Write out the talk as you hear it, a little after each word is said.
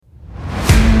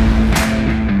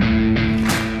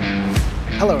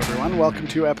Hello, everyone. Welcome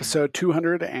to episode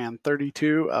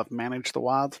 232 of Manage the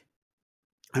Wild.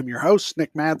 I'm your host,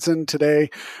 Nick Madsen. Today,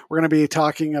 we're going to be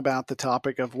talking about the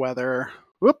topic of whether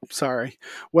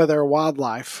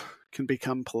wildlife can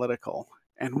become political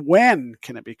and when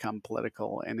can it become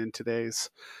political. And in today's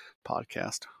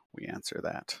podcast, we answer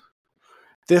that.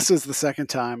 This is the second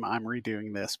time I'm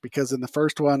redoing this because in the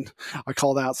first one, I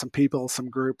called out some people, some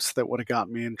groups that would have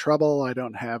gotten me in trouble. I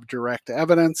don't have direct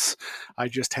evidence. I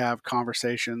just have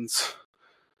conversations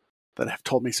that have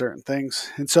told me certain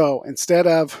things. And so instead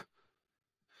of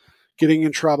getting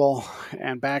in trouble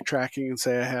and backtracking and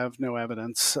say I have no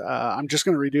evidence, I'm just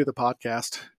going to redo the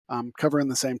podcast. I'm covering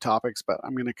the same topics, but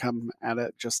I'm going to come at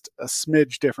it just a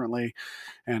smidge differently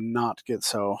and not get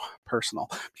so personal.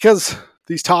 Because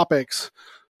these topics,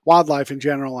 wildlife in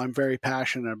general, I'm very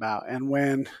passionate about. And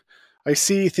when I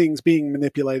see things being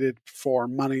manipulated for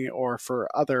money or for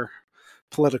other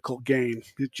political gain,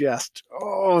 it just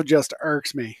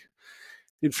irks me,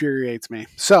 infuriates me.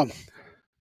 So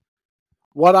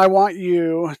what I want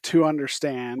you to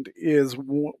understand is,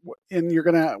 and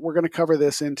we're gonna cover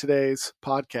this in today's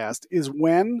podcast, is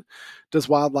when does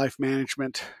wildlife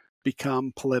management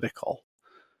become political?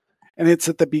 And it's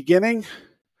at the beginning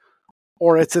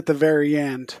or it's at the very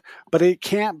end, but it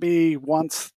can't be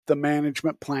once the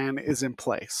management plan is in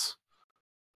place.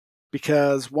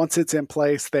 Because once it's in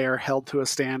place, they are held to a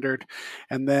standard,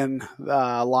 and then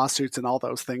lawsuits and all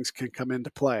those things can come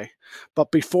into play. But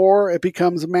before it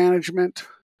becomes management,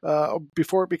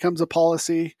 before it becomes a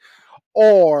policy,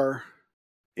 or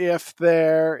if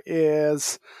there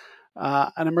is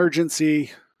an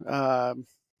emergency,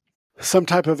 some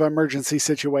type of emergency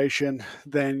situation,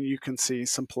 then you can see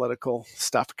some political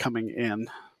stuff coming in.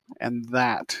 And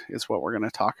that is what we're going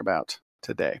to talk about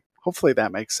today. Hopefully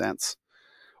that makes sense.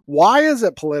 Why is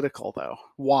it political, though?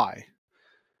 Why?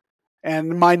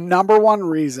 And my number one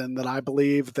reason that I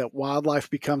believe that wildlife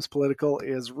becomes political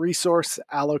is resource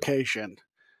allocation.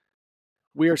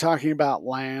 We are talking about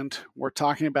land. We're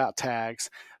talking about tags.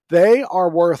 They are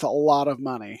worth a lot of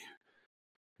money.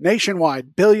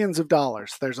 Nationwide, billions of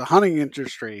dollars. There's a hunting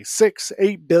industry,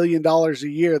 $6-8 billion a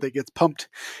year that gets pumped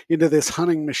into this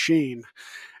hunting machine.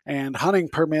 And hunting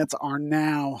permits are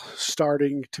now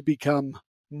starting to become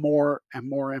more and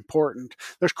more important.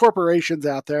 There's corporations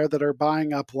out there that are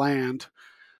buying up land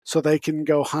so they can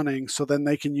go hunting, so then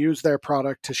they can use their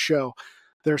product to show.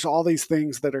 There's all these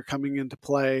things that are coming into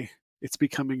play. It's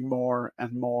becoming more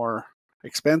and more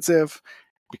expensive,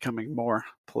 becoming more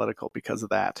political because of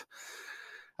that.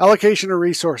 Allocation of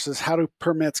resources. How do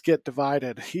permits get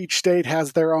divided? Each state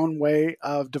has their own way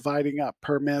of dividing up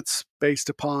permits based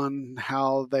upon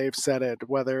how they've set it,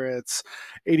 whether it's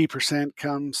 80%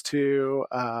 comes to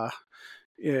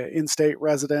in-state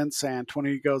residents and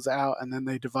 20 goes out, and then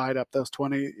they divide up those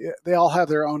 20. They all have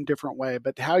their own different way,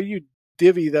 but how you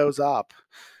divvy those up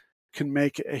can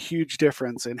make a huge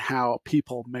difference in how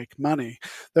people make money.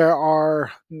 There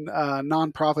are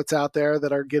nonprofits out there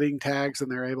that are getting tags and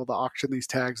they're able to auction these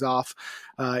tags off.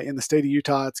 In the state of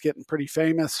Utah, it's getting pretty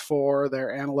famous for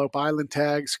their Antelope Island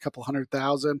tags, a couple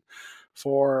 100,000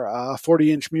 for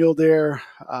 40-inch mule deer.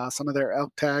 Some of their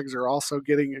elk tags are also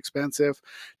getting expensive,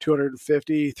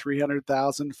 250,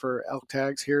 300,000 for elk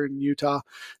tags here in Utah.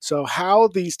 So how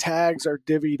these tags are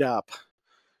divvied up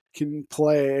can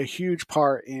play a huge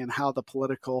part in how the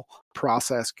political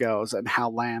process goes and how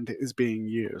land is being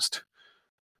used.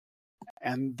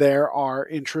 And there are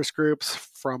interest groups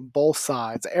from both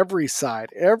sides,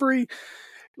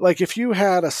 like if you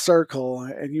had a circle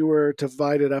and you were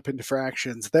divided up into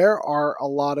fractions, there are a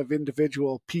lot of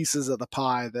individual pieces of the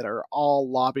pie that are all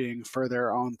lobbying for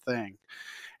their own thing.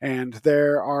 And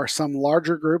there are some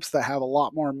larger groups that have a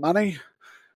lot more money,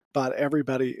 but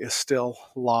everybody is still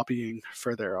lobbying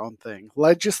for their own thing.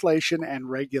 Legislation and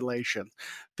regulation.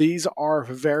 These are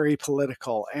very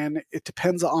political, and it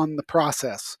depends on the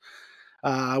process.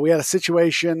 We had a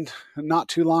situation not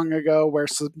too long ago where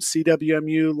some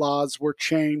CWMU laws were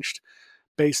changed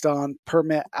based on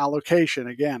permit allocation.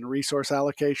 Again, resource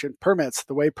allocation, permits,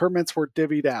 the way permits were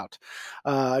divvied out.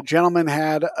 A gentleman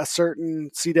had a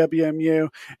certain CWMU,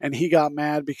 and he got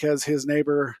mad because his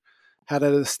neighbor had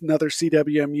another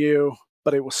CWMU,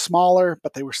 but it was smaller,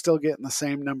 but they were still getting the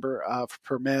same number of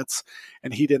permits,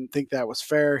 and he didn't think that was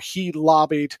fair. He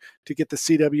lobbied to get the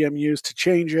CWMUs to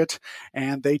change it,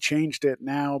 and they changed it.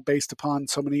 Now, based upon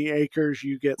so many acres,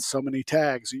 you get so many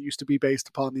tags. It used to be based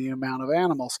upon the amount of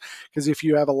animals, because if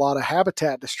you have a lot of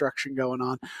habitat destruction going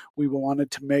on, we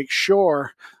wanted to make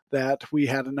sure that we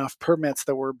had enough permits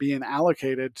that were being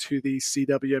allocated to these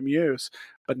CWMUs,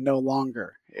 but no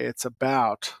longer. It's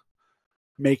about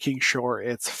making sure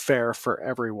it's fair for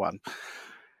everyone.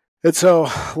 And so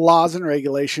laws and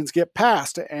regulations get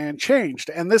passed and changed.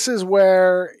 And this is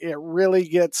where it really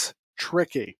gets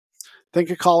tricky. Think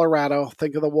of Colorado,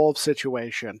 think of the wolf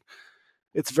situation.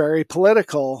 It's very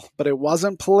political, but it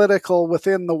wasn't political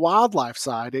within the wildlife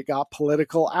side. It got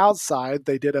political outside.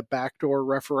 They did a backdoor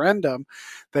referendum.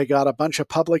 They got a bunch of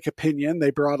public opinion.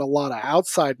 They brought a lot of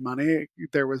outside money.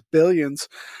 There was billions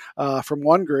from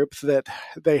one group that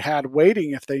they had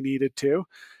waiting if they needed to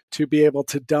be able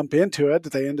to dump into it.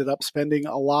 They ended up spending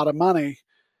a lot of money,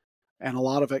 and a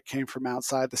lot of it came from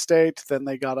outside the state. Then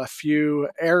they got a few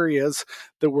areas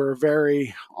that were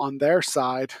very on their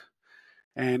side,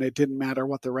 and it didn't matter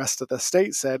what the rest of the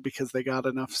state said because they got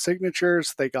enough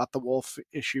signatures. They got the wolf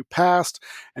issue passed,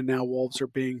 and now wolves are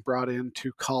being brought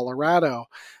into Colorado.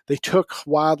 They took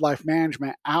wildlife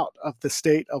management out of the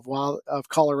state of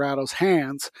Colorado's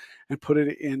hands and put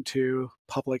it into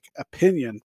public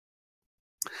opinion.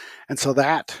 And so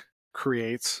that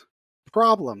creates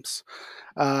problems.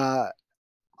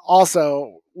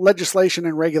 Also, legislation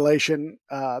and regulation,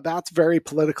 that's very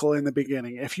political in the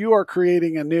beginning. If you are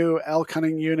creating a new elk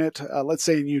hunting unit, let's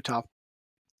say in Utah,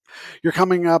 you're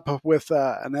coming up with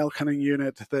an elk hunting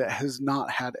unit that has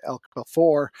not had elk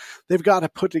before, they've got to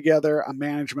put together a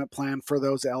management plan for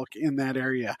those elk in that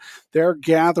area. They're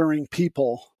gathering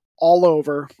people all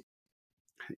over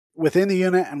within the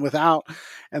unit and without,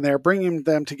 and they're bringing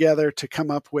them together to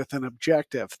come up with an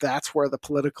objective. That's where the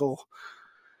political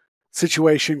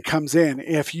situation comes in.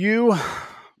 If you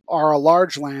are a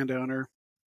large landowner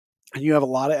and you have a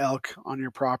lot of elk on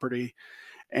your property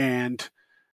and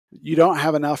you don't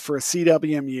have enough for a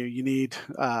CWMU, you need,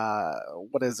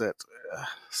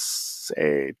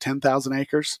 say 10,000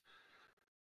 acres?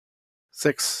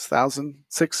 6,000?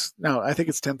 I think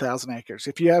it's 10,000 acres.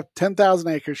 If you have 10,000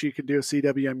 acres, you can do a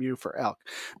CWMU for elk,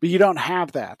 but you don't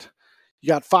have that. You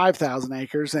got 5,000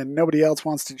 acres and nobody else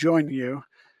wants to join you.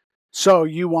 So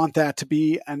you want that to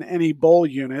be an any bull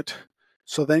unit.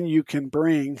 So then you can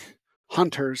bring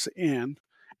hunters in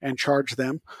and charge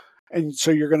them. And so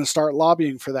you're going to start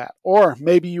lobbying for that. Or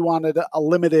maybe you wanted a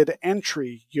limited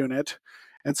entry unit.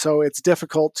 And so it's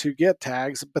difficult to get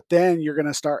tags, but then you're going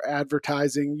to start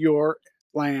advertising your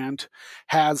land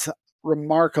has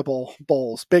remarkable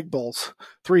bulls, big bulls,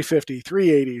 350,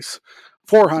 380s,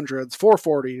 400s,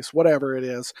 440s, whatever it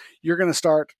is. You're going to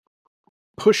start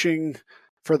pushing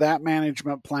for that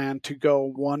management plan to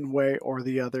go one way or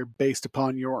the other based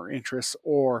upon your interests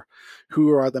or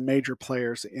who are the major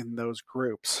players in those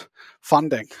groups.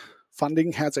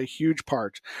 Funding has a huge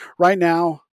part. Right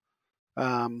now,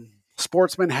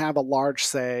 sportsmen have a large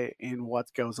say in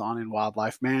what goes on in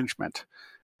wildlife management.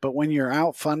 But when you're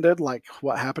outfunded, like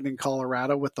what happened in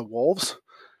Colorado with the wolves,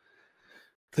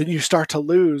 then you start to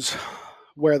lose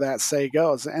where that say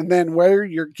goes. And then where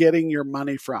you're getting your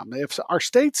money from. If our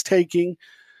state's taking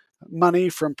money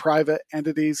from private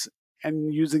entities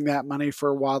and using that money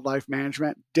for wildlife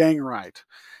management, dang right.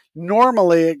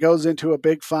 Normally it goes into a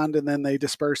big fund and then they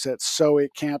disperse it so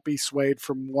it can't be swayed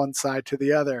from one side to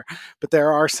the other. But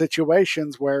there are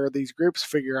situations where these groups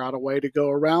figure out a way to go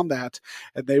around that,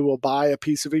 and they will buy a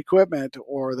piece of equipment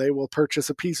or they will purchase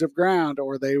a piece of ground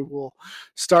or they will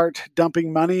start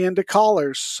dumping money into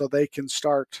collars so they can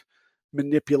start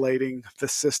manipulating the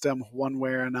system one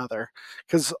way or another.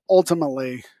 Because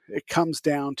ultimately it comes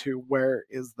down to where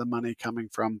is the money coming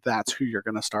from. That's who you're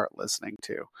going to start listening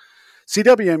to.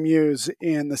 CWMUs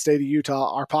in the state of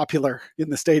Utah are popular in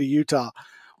the state of Utah.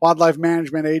 Wildlife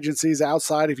management agencies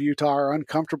outside of Utah are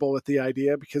uncomfortable with the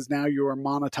idea because now you are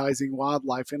monetizing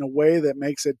wildlife in a way that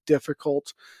makes it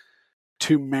difficult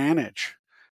to manage,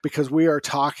 because we are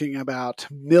talking about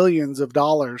millions of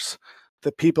dollars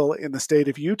that people in the state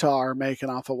of Utah are making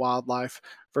off of wildlife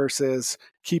versus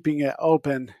keeping it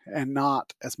open and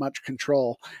not as much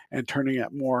control and turning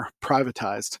it more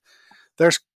privatized.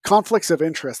 There's conflicts of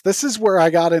interest. This is where I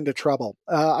got into trouble.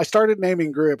 I started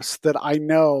naming groups that I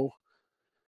know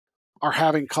are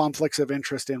having conflicts of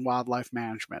interest in wildlife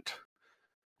management.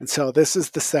 And so this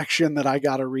is the section that I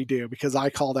got to redo because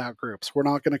I called out groups. We're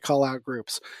not going to call out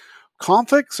groups.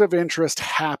 Conflicts of interest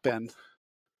happen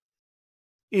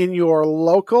in your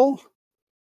local,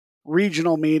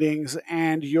 regional meetings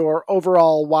and your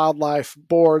overall wildlife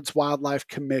boards, wildlife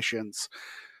commissions.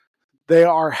 They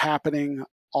are happening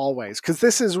always, because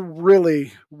this is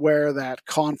really where that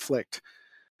conflict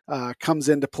comes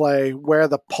into play, where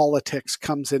the politics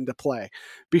comes into play.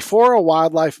 Before a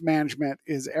wildlife management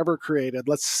is ever created,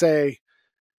 let's say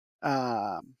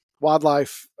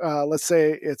wildlife, let's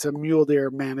say it's a mule deer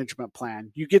management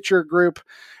plan. You get your group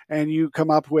and you come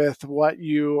up with what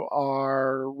you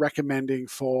are recommending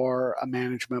for a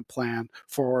management plan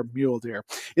for mule deer.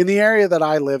 In the area that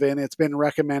I live in, it's been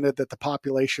recommended that the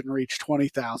population reach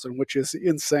 20,000, which is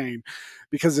insane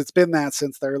because it's been that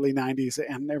since the early 90s.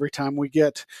 And every time we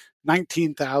get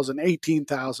 19,000,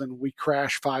 18,000, we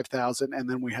crash 5,000, and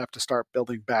then we have to start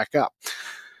building back up.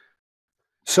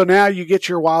 So now you get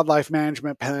your wildlife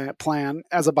management plan.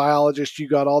 As a biologist, you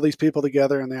got all these people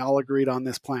together and they all agreed on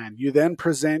this plan. You then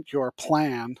present your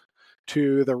plan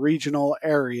to the regional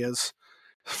areas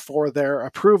for their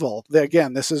approval.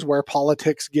 Again, this is where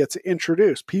politics gets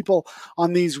introduced. People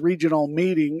on these regional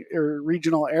meeting or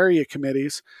regional area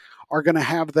committees are going to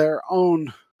have their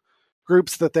own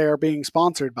groups that they are being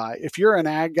sponsored by. If you're an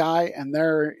ag guy and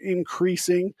they're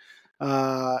increasing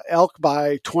elk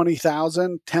by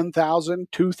 20,000, 10,000,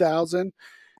 2,000,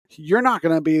 you're not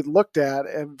going to be looked at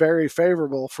very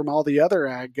favorable from all the other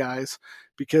ag guys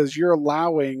because you're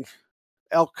allowing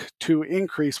elk to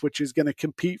increase, which is going to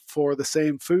compete for the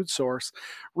same food source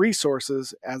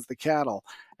resources as the cattle.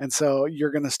 And so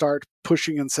you're going to start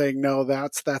pushing and saying, no,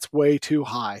 that's way too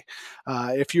high.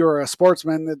 If you're a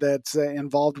sportsman that's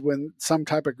involved with some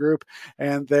type of group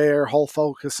and their whole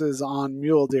focus is on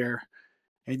mule deer,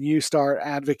 and you start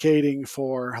advocating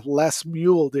for less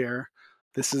mule deer,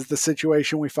 this is the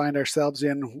situation we find ourselves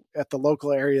in at the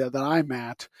local area that I'm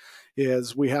at,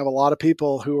 is we have a lot of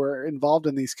people who are involved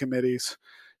in these committees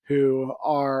who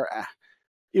are,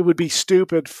 it would be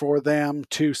stupid for them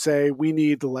to say we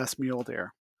need less mule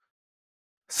deer.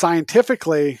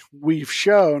 Scientifically, we've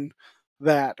shown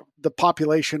that the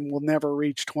population will never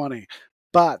reach 20.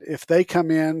 But if they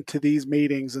come in to these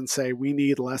meetings and say we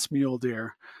need less mule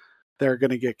deer, they're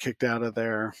going to get kicked out of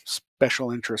their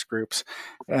special interest groups,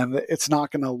 and it's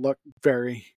not going to look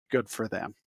very good for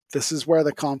them. This is where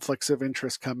the conflicts of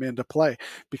interest come into play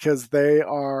because they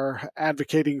are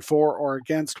advocating for or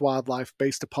against wildlife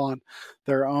based upon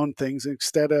their own things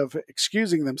instead of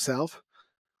excusing themselves.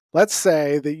 Let's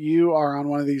say that you are on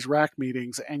one of these RAC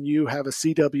meetings and you have a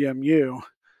CWMU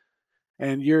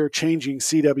and you're changing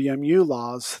CWMU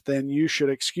laws, then you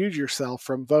should excuse yourself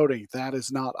from voting. That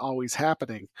is not always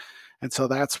happening. And so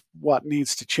that's what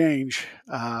needs to change.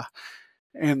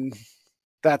 And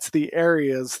that's the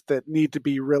areas that need to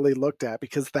be really looked at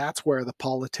because that's where the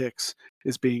politics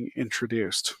is being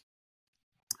introduced.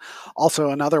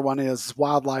 Also, another one is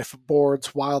wildlife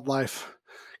boards, wildlife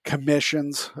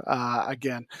commissions.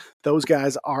 Again, those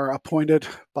guys are appointed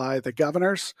by the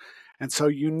governors. And so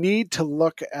you need to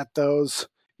look at those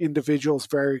individuals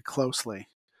very closely.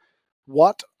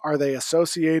 What are they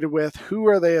associated with? Who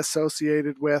are they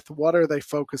associated with? What are they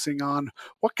focusing on?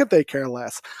 What could they care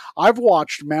less? I've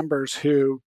watched members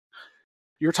who,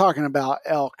 you're talking about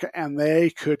elk, and they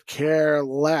could care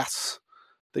less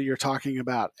that you're talking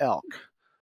about elk.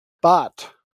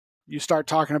 But you start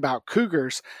talking about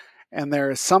cougars, and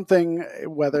there is something,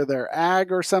 whether they're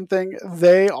ag or something,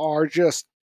 they are just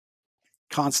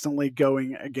constantly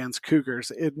going against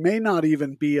cougars. It may not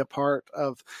even be a part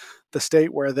of the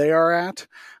state where they are at,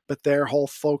 but their whole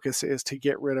focus is to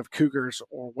get rid of cougars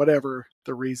or whatever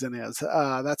the reason is.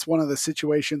 That's one of the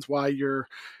situations why you're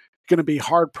going to be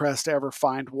hard pressed to ever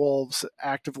find wolves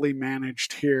actively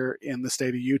managed here in the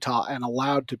state of Utah and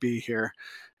allowed to be here,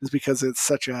 is because it's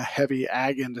such a heavy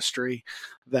ag industry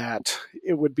that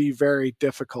it would be very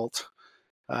difficult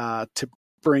to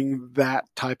bring that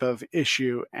type of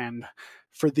issue. And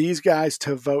for these guys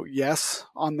to vote yes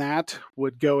on that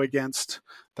would go against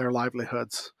their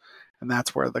livelihoods. And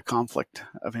that's where the conflict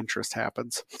of interest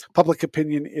happens. Public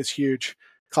opinion is huge.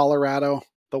 Colorado,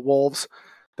 the wolves,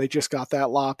 they just got that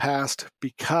law passed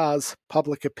because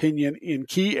public opinion in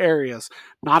key areas,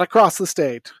 not across the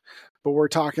state, but we're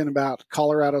talking about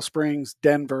Colorado Springs,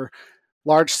 Denver,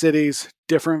 large cities,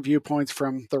 different viewpoints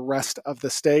from the rest of the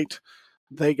state.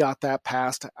 They got that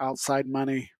passed. Outside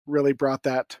money really brought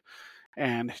that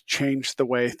and changed the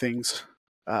way things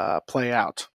play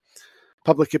out.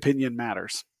 Public opinion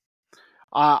matters.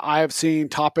 I have seen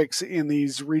topics in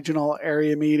these regional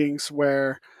area meetings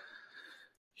where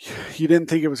you didn't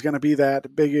think it was going to be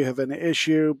that big of an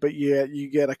issue, but yet you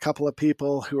get a couple of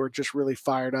people who are just really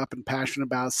fired up and passionate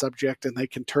about a subject, and they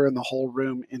can turn the whole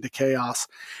room into chaos.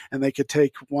 And they could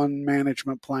take one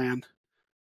management plan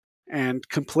and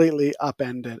completely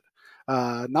upend it.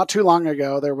 Not too long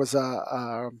ago, there was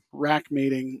a RAC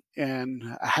meeting, and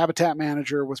a habitat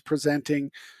manager was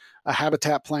presenting a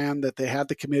habitat plan that they had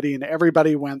the committee, and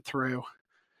everybody went through,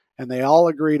 and they all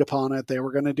agreed upon it. They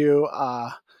were going to do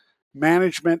a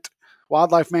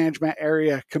wildlife management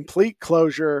area complete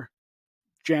closure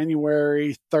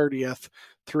January 30th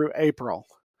through April.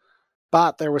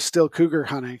 But there was still cougar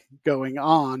hunting going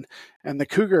on, and the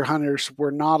cougar hunters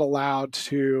were not allowed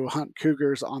to hunt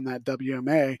cougars on that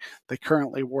WMA. They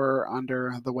currently were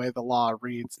under the way the law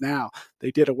reads now.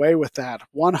 They did away with that.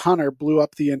 One hunter blew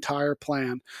up the entire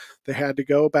plan. They had to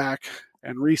go back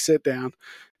and re-sit down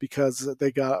because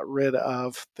they got rid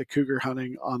of the cougar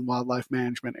hunting on wildlife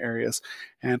management areas,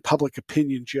 and public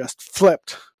opinion just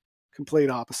flipped complete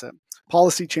opposite.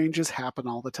 Policy changes happen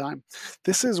all the time.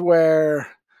 This is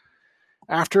where,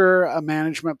 after a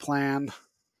management plan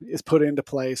is put into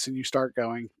place and you start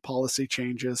going, policy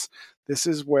changes, this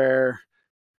is where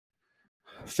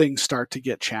things start to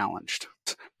get challenged.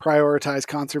 Prioritize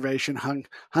conservation,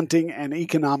 hunting, and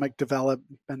economic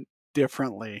development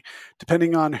differently,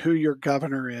 depending on who your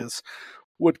governor is,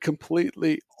 would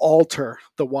completely alter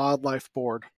the wildlife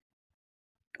board,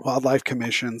 wildlife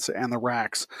commissions, and the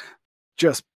RACs,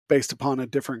 just based upon a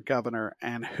different governor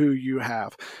and who you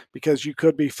have, because you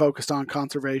could be focused on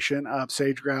conservation of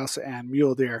sage grouse and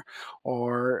mule deer,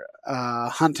 or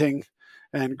hunting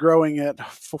and growing it.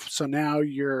 So now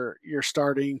you're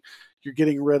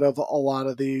getting rid of a lot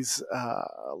of these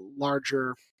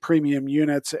larger premium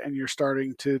units, and you're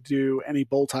starting to do any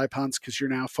bull type hunts because you're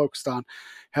now focused on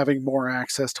having more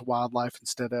access to wildlife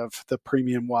instead of the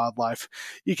premium wildlife.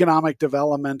 Economic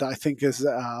development, I think, is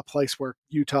a place where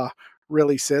Utah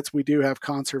really sits. We do have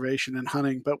conservation and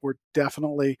hunting, but we're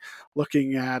definitely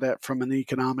looking at it from an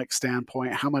economic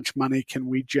standpoint. How much money can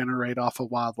we generate off of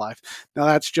wildlife? Now,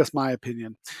 that's just my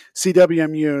opinion.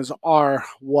 CWMUs are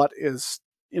what is,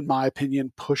 in my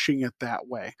opinion, pushing it that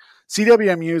way.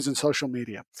 CWMUs and social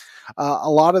media. A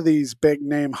lot of these big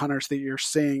name hunters that you're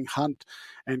seeing hunt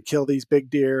and kill these big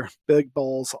deer, big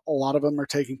bulls, a lot of them are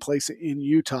taking place in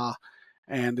Utah,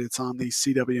 and it's on these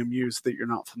CWMUs that you're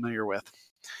not familiar with.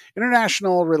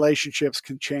 International relationships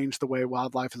can change the way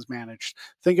wildlife is managed.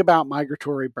 Think about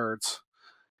migratory birds,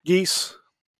 geese,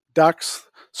 ducks,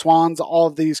 swans, all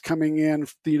of these coming in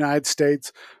the United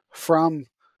States from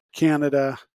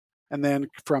Canada, and then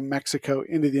from Mexico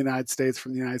into the United States,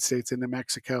 from the United States into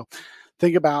Mexico.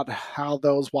 Think about how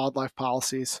those wildlife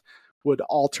policies would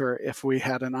alter if we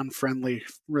had an unfriendly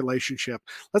relationship.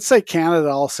 Let's say Canada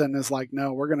all of a sudden is like,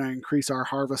 no, we're going to increase our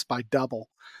harvest by double.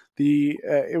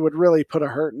 It would really put a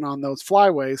hurting on those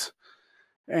flyways,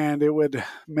 and it would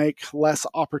make less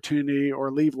opportunity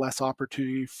or leave less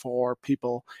opportunity for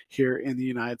people here in the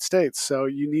United States. So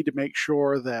you need to make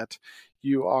sure that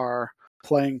you are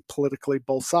playing politically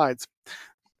both sides.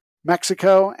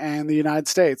 Mexico and the United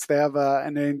States, they have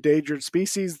an endangered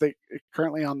species that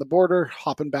currently on the border,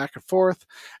 hopping back and forth,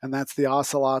 and that's the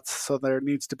ocelots. So there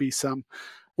needs to be some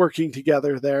working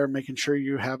together there, making sure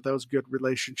you have those good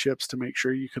relationships to make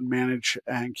sure you can manage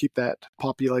and keep that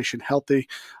population healthy,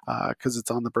 because it's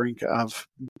on the brink of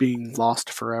being lost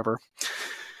forever.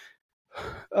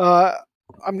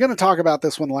 I'm going to talk about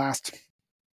this one last.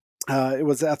 It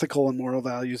was ethical and moral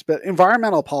values, but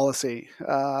environmental policy.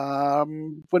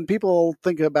 When people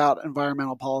think about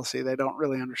environmental policy, they don't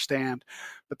really understand.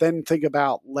 But then think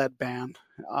about lead ban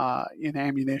in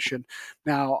ammunition.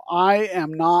 Now, I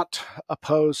am not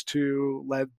opposed to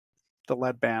the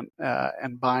lead ban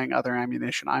and buying other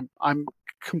ammunition. I'm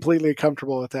completely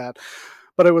comfortable with that.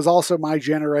 But it was also my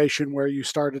generation where you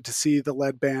started to see the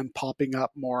lead ban popping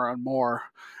up more and more.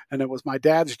 And it was my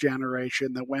dad's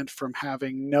generation that went from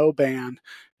having no ban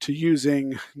to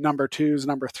using number 2s,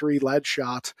 number 3 lead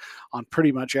shot on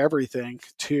pretty much everything,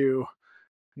 to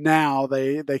now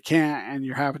they can't, and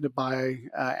you're having to buy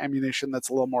ammunition that's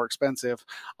a little more expensive.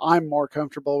 I'm more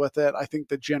comfortable with it. I think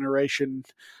the generation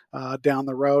down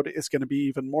the road is going to be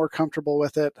even more comfortable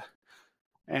with it.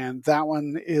 And that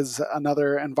one is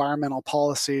another environmental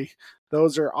policy.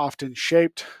 Those are often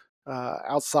shaped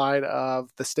outside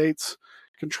of the state's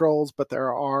controls, but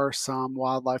there are some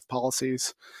wildlife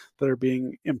policies that are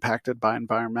being impacted by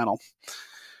environmental.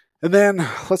 And then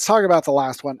let's talk about the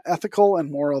last one, ethical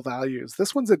and moral values.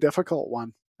 This one's a difficult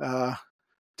one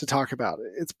to talk about.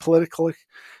 It's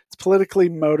politically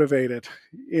motivated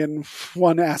in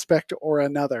one aspect or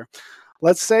another.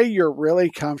 Let's say you're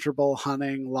really comfortable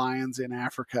hunting lions in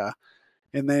Africa,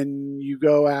 and then you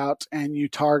go out and you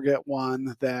target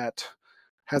one that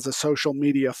has a social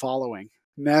media following.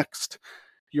 Next,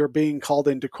 you're being called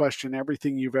into question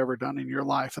everything you've ever done in your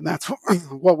life. And that's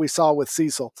what we saw with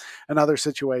Cecil and other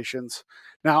situations.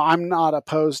 Now, I'm not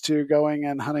opposed to going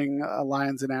and hunting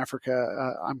lions in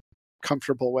Africa. I'm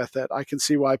comfortable with it. I can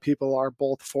see why people are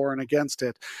both for and against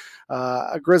it.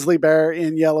 A grizzly bear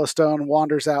in Yellowstone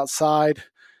wanders outside.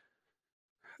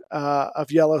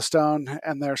 of Yellowstone,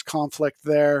 and there's conflict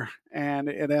there, and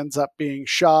it ends up being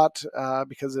shot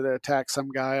because it attacked some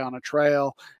guy on a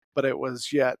trail, but it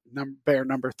was yet bear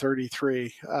number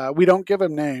 33. We don't give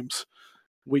them names.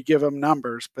 We give them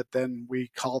numbers, but then we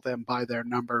call them by their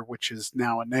number, which is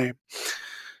now a name.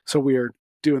 So we are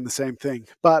doing the same thing.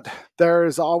 But there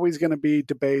is always going to be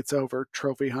debates over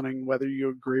trophy hunting, whether you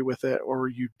agree with it or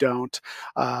you don't.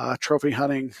 Trophy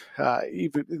hunting,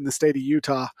 even in the state of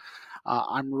Utah,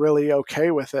 I'm really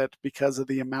okay with it because of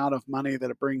the amount of money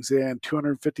that it brings in.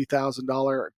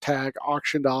 $250,000 tag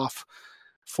auctioned off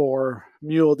for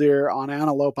mule deer on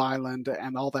Antelope Island,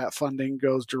 and all that funding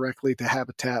goes directly to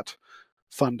habitat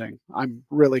funding. I'm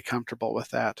really comfortable with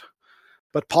that.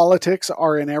 But politics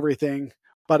are in everything,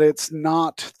 but it's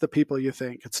not the people you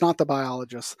think. It's not the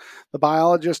biologists. The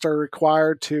biologists are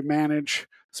required to manage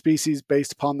species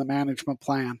based upon the management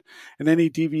plan, and any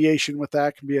deviation with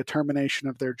that can be a termination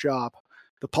of their job.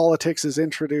 The politics is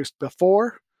introduced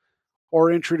before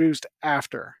or introduced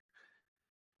after.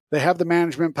 They have the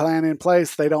management plan in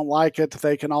place. They don't like it.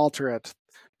 They can alter it.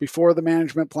 Before the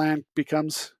management plan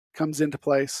comes into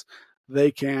place,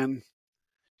 they can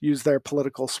use their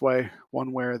political sway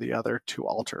one way or the other to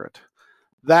alter it.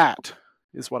 That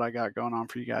is what I got going on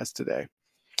for you guys today.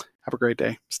 Have a great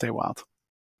day. Stay wild.